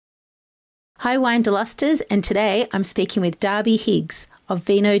Hi Wine Delusters, and today I'm speaking with Darby Higgs of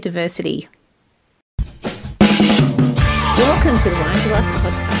Vino Diversity. Welcome to the Wine Deluster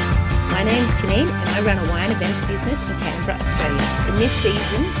podcast. My name's Janine and I run a wine events business in Canberra, Australia. In this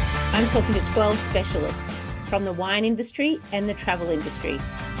season, I'm talking to 12 specialists from the wine industry and the travel industry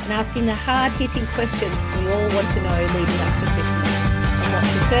and asking the hard-hitting questions we all want to know leading up to Christmas. On what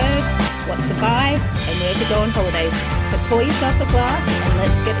to serve, what to buy, and where to go on holidays. So pour yourself a glass and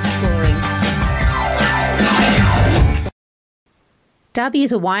let's get exploring. Darby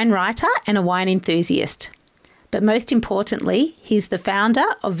is a wine writer and a wine enthusiast, but most importantly, he's the founder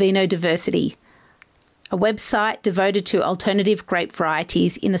of Vino Diversity, a website devoted to alternative grape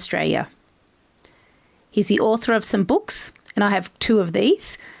varieties in Australia. He's the author of some books, and I have two of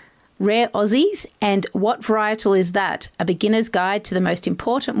these, Rare Aussies and What Varietal Is That? A Beginner's Guide to the Most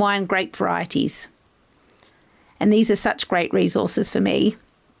Important Wine Grape Varieties. And these are such great resources for me.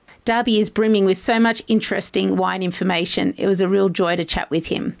 Darby is brimming with so much interesting wine information. It was a real joy to chat with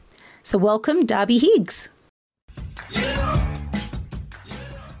him. So welcome, Darby Higgs.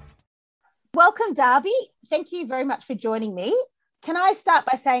 Welcome, Darby. Thank you very much for joining me. Can I start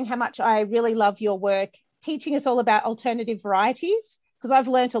by saying how much I really love your work teaching us all about alternative varieties? Because I've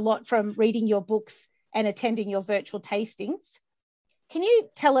learnt a lot from reading your books and attending your virtual tastings. Can you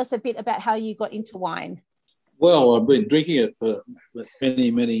tell us a bit about how you got into wine? Well, I've been drinking it for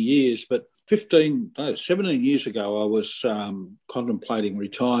many, many years, but 17 years ago, I was contemplating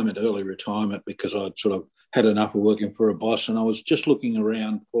early retirement, because I'd sort of had enough of working for a boss, and I was just looking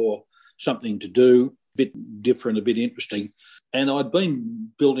around for something to do, a bit different, a bit interesting. And I'd been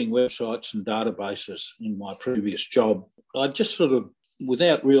building websites and databases in my previous job. I just sort of,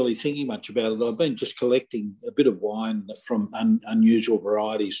 without really thinking much about it, I've been just collecting a bit of wine from unusual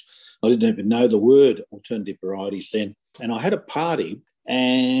varieties. I didn't even know the word alternative varieties then. And I had a party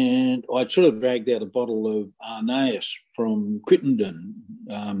and I'd sort of dragged out a bottle of Arneus from Crittenden,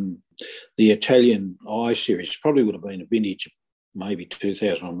 the Italian I series. Probably would have been a vintage, maybe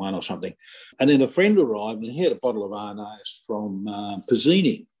 2001 or something. And then a friend arrived and he had a bottle of Arneus from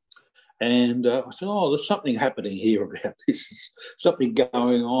Pizzini. And I said, there's something happening here about this. There's something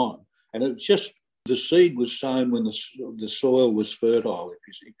going on. And it was just, the seed was sown when the soil was fertile,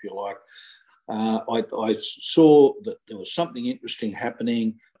 if you like. I saw that there was something interesting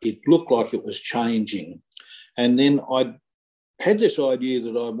happening. It looked like it was changing. And then I had this idea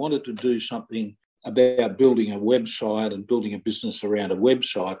that I wanted to do something about building a website and building a business around a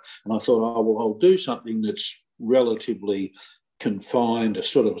website. And I thought, I'll do something that's relatively confined, a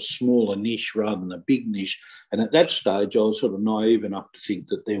sort of a smaller niche rather than a big niche. And at that stage, I was sort of naive enough to think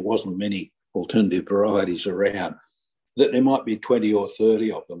that there wasn't many alternative varieties around, that there might be 20 or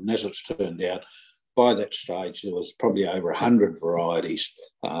 30 of them. And as it's turned out, by that stage, there was probably over 100 varieties,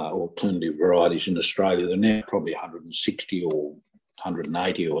 alternative varieties in Australia. There are now probably 160 or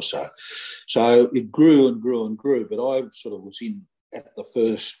 180 or so. So it grew and grew and grew, but I sort of was at the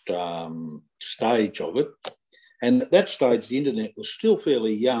first stage of it. And at that stage, the internet was still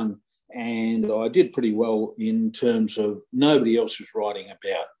fairly young, and I did pretty well in terms of nobody else was writing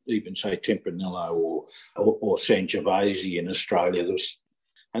about even, say, Tempranillo or Sangiovese in Australia.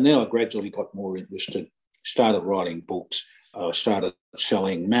 And then I gradually got more interested, started writing books. I started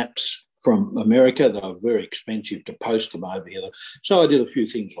selling maps from America. They were very expensive to post them over here. So I did a few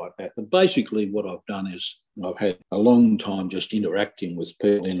things like that. But basically what I've done is I've had a long time just interacting with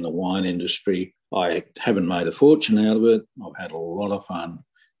people in the wine industry. I haven't made a fortune out of it. I've had a lot of fun.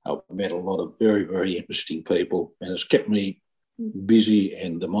 I've met a lot of very, very interesting people, and it's kept me busy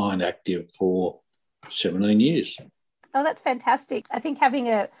and the mind active for 17 years. Oh, that's fantastic. I think having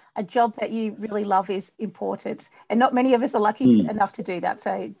a job that you really love is important, and not many of us are lucky enough to do that.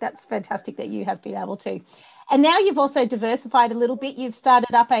 So that's fantastic that you have been able to. And now you've also diversified a little bit. You've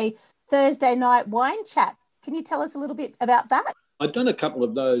started up a Thursday night wine chat. Can you tell us a little bit about that? I've done a couple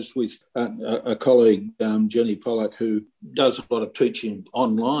of those with a colleague, Jenny Pollack, who does a lot of teaching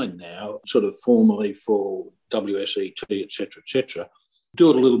online now, sort of formally for WSET, et cetera,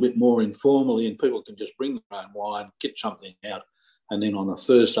 do it a little bit more informally, and people can just bring their own wine, get something out, and then on a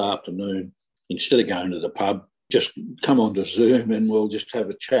Thursday afternoon, instead of going to the pub, just come onto Zoom and we'll just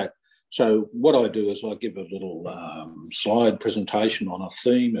have a chat. So what I do is I give a little slide presentation on a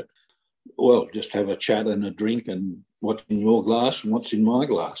theme. Just have a chat and a drink and what's in your glass and what's in my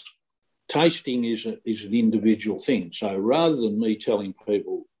glass. Tasting is an individual thing. So rather than me telling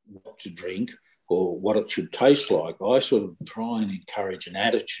people what to drink or what it should taste like, I sort of try and encourage an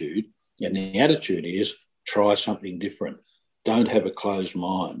attitude. And the attitude is try something different. Don't have a closed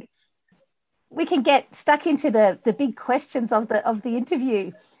mind. We can get stuck into the big questions of the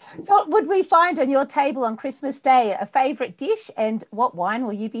interview. So would we find on your table on Christmas Day a favourite dish, and what wine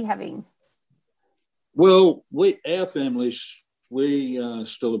will you be having? Well, our families, we are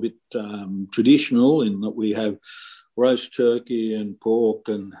still a bit traditional in that we have roast turkey and pork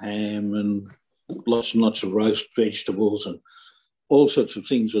and ham and lots of roast vegetables and all sorts of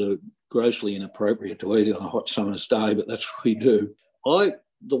things that are grossly inappropriate to eat on a hot summer's day, but that's what we do.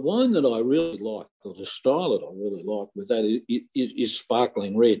 The wine that I really like, or the style that I really like with that is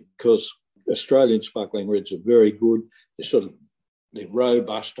sparkling red, because Australian sparkling reds are very good. They're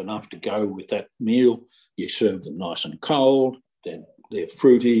robust enough to go with that meal. You serve them nice and cold. They're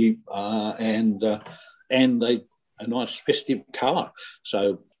fruity and they a nice festive colour.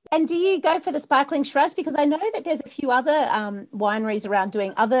 And do you go for the sparkling Shiraz? Because I know that there's a few other wineries around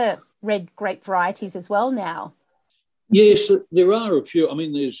doing other red grape varieties as well now. Yes, there are a few. I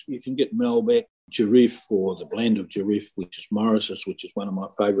mean, you can get Malbec, Giriffe, or the blend of Giriffe, which is Maurice's, which is one of my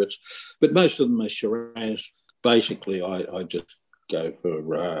favourites. But most of them are Shiraz. Basically, I just go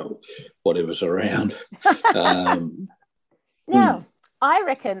for whatever's around. Now, I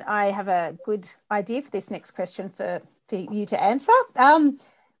reckon I have a good idea for this next question for you to answer.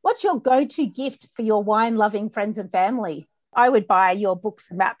 What's your go-to gift for your wine-loving friends and family? I would buy your books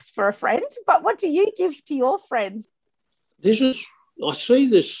and maps for a friend, but what do you give to your friends? I see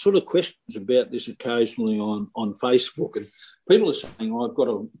there's sort of questions about this occasionally on Facebook, and people are saying, I've got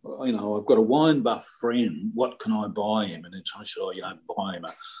a wine buff friend. What can I buy him? And then I said, buy him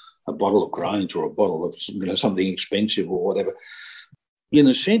a bottle of Grange or a bottle of something expensive or whatever. In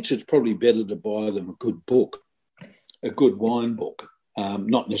a sense, it's probably better to buy them a good book, a good wine book.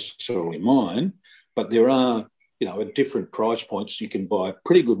 Not necessarily mine, but there are, at different price points, you can buy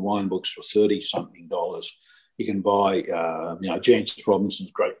pretty good wine books for $30-something. You can buy, Jancis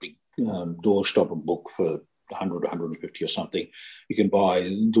Robinson's great big doorstopper book for 100, 150 or something. You can buy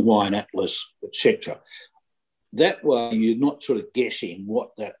the Wine Atlas, etc. That way, you're not sort of guessing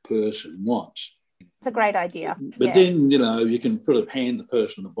what that person wants. It's a great idea. But then, you can sort of hand the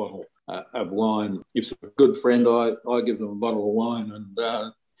person a bottle of wine. If they're a good friend, I give them a bottle of wine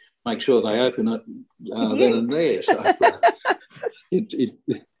and make sure they open it then and there. So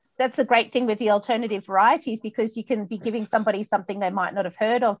that's the great thing with the alternative varieties, because you can be giving somebody something they might not have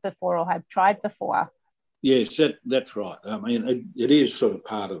heard of before or have tried before. Yes, that's right. I mean, it is sort of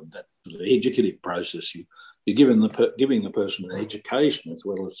part of that educative process. You're giving the person an education as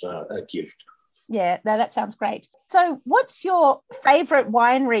well as a gift. Yeah, no, that sounds great. So what's your favourite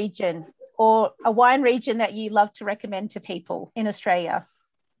wine region, or a wine region that you love to recommend to people in Australia?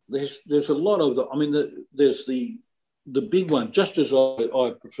 There's a lot of them. I mean, there's the big one, just as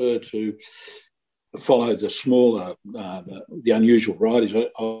I prefer to follow the smaller, the unusual varieties,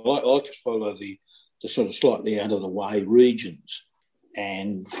 I like to follow the sort of slightly out of the way regions.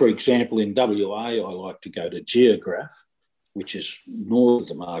 And for example, in WA, I like to go to Geograph, which is north of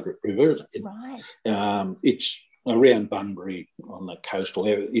the Margaret River. Right. It's around Bunbury on the coastal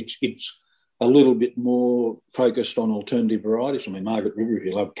area. It's a little bit more focused on alternative varieties. I mean, Margaret River, if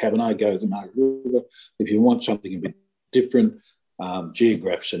you love Cabernet, go to the Margaret River. If you want something a bit different,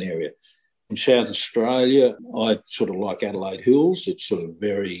 Geograph's an area. In South Australia, I sort of like Adelaide Hills. It's sort of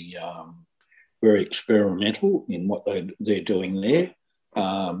very, very experimental in what they're doing there.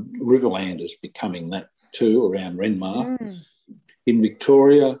 Riverland is becoming that too, around Renmark. In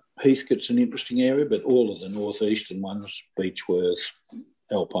Victoria, Heathcote's an interesting area, but all of the northeastern ones, Beechworth,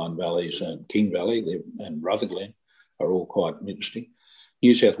 Alpine Valleys and King Valley and Rutherglen, are all quite interesting.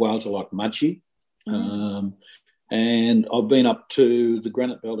 New South Wales, I like Mudgee. And I've been up to the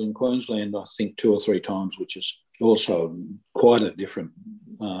Granite Belt in Queensland, I think 2 or 3 times, which is also quite a different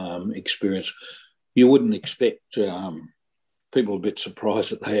experience. You wouldn't expect people a bit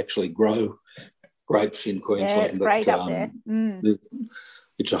surprised that they actually grow grapes in Queensland. Yeah, it's great up there.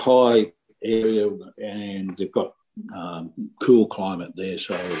 It's a high area and they've got cool climate there,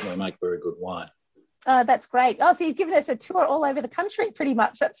 so they make very good wine. Oh, that's great. Oh, so you've given us a tour all over the country pretty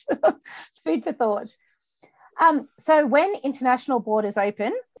much. That's food for thought. So when international borders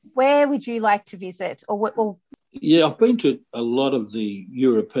open, where would you like to visit? Yeah, I've been to a lot of the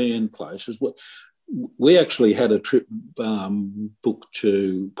European places. We actually had a trip booked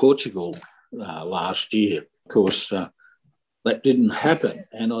to Portugal last year. Of course, that didn't happen,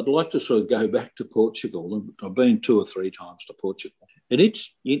 and I'd like to sort of go back to Portugal. I've been 2 or 3 times to Portugal, and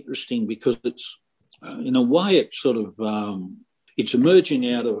it's interesting because it's, in a way, it's sort of it's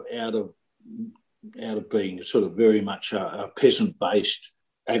emerging out of being sort of very much a peasant-based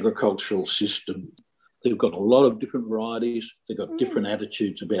agricultural system. They've got a lot of different varieties. They've got different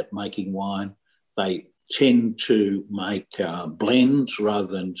attitudes about making wine. They tend to make blends rather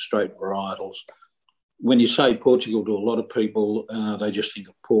than straight varietals. When you say Portugal to a lot of people, they just think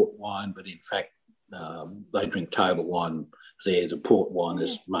of port wine, but in fact, they drink table wine there. The port wine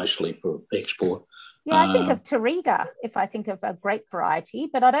is mostly for export. Yeah, I think of Touriga if I think of a grape variety,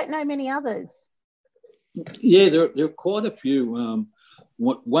 but I don't know many others. Yeah, there are quite a few.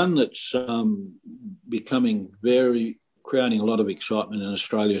 One that's creating a lot of excitement in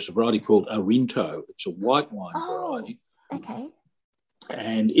Australia is a variety called Arinto. It's a white wine variety. Okay.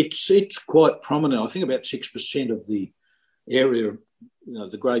 And it's quite prominent. I think about 6% of the area,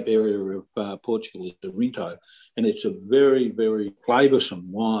 the grape area of Portugal is Arinto, and it's a very, very flavoursome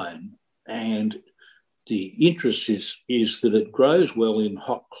wine. And the interest is that it grows well in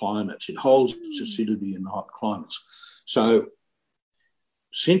hot climates. It holds its acidity in hot climates. So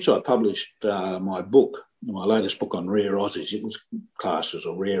since I published my latest book on rare Aussies, it was classed as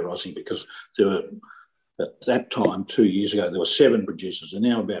a rare Aussie because there were, at that time, 2 years ago, there were 7 producers, and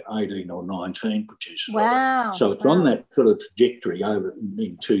now about 18 or 19 producers. Wow. So it's on that sort of trajectory over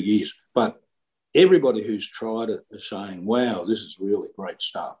in 2 years. But everybody who's tried it is saying, wow, this is really great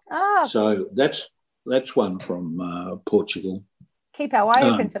stuff. Oh. So that's one from Portugal. Keep our eye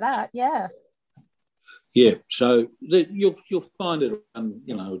open for that, yeah. Yeah, so you'll find it,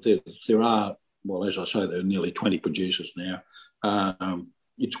 there are, well, as I say, there are nearly 20 producers now.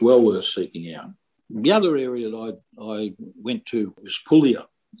 It's well worth seeking out. The other area that I went to was Puglia,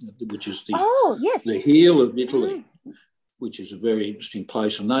 which is the heel of Italy, which is a very interesting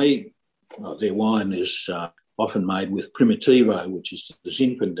place. And their wine is often made with Primitivo, which is the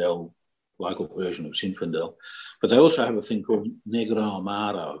Zinfandel, local version of Zinfandel. But they also have a thing called Negro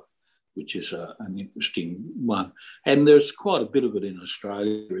Amaro, which is an interesting one. And there's quite a bit of it in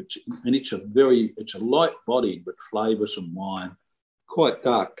Australia. It's a light-bodied but flavoursome wine, quite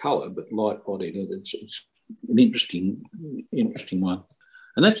dark colour but light-bodied. It's an interesting one.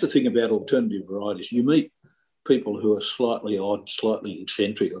 And that's the thing about alternative varieties. You meet people who are slightly odd, slightly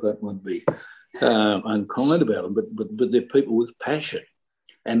eccentric. I don't want to be unkind about them, but they're people with passion,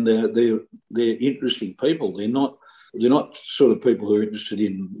 and they're interesting people. They're not sort of people who are interested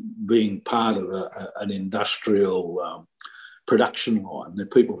in being part of an industrial production line. They're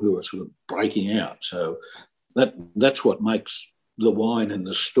people who are sort of breaking out. So that's what makes the wine and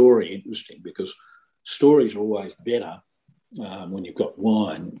the story interesting, because stories are always better when you've got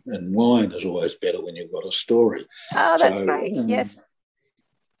wine, and wine is always better when you've got a story. Oh, that's great. Yes.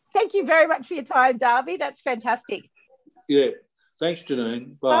 Thank you very much for your time, Darby. That's fantastic. Yeah. Thanks,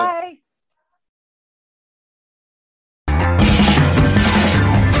 Janine. Bye.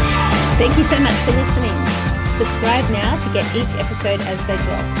 Thank you so much for listening. Subscribe now to get each episode as they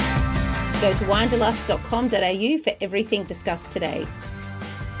drop. Go to winedeluxe.com.au for everything discussed today.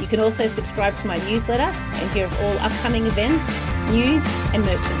 You can also subscribe to my newsletter and hear of all upcoming events, news and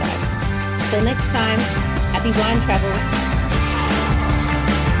merchandise. Till next time, happy wine travels.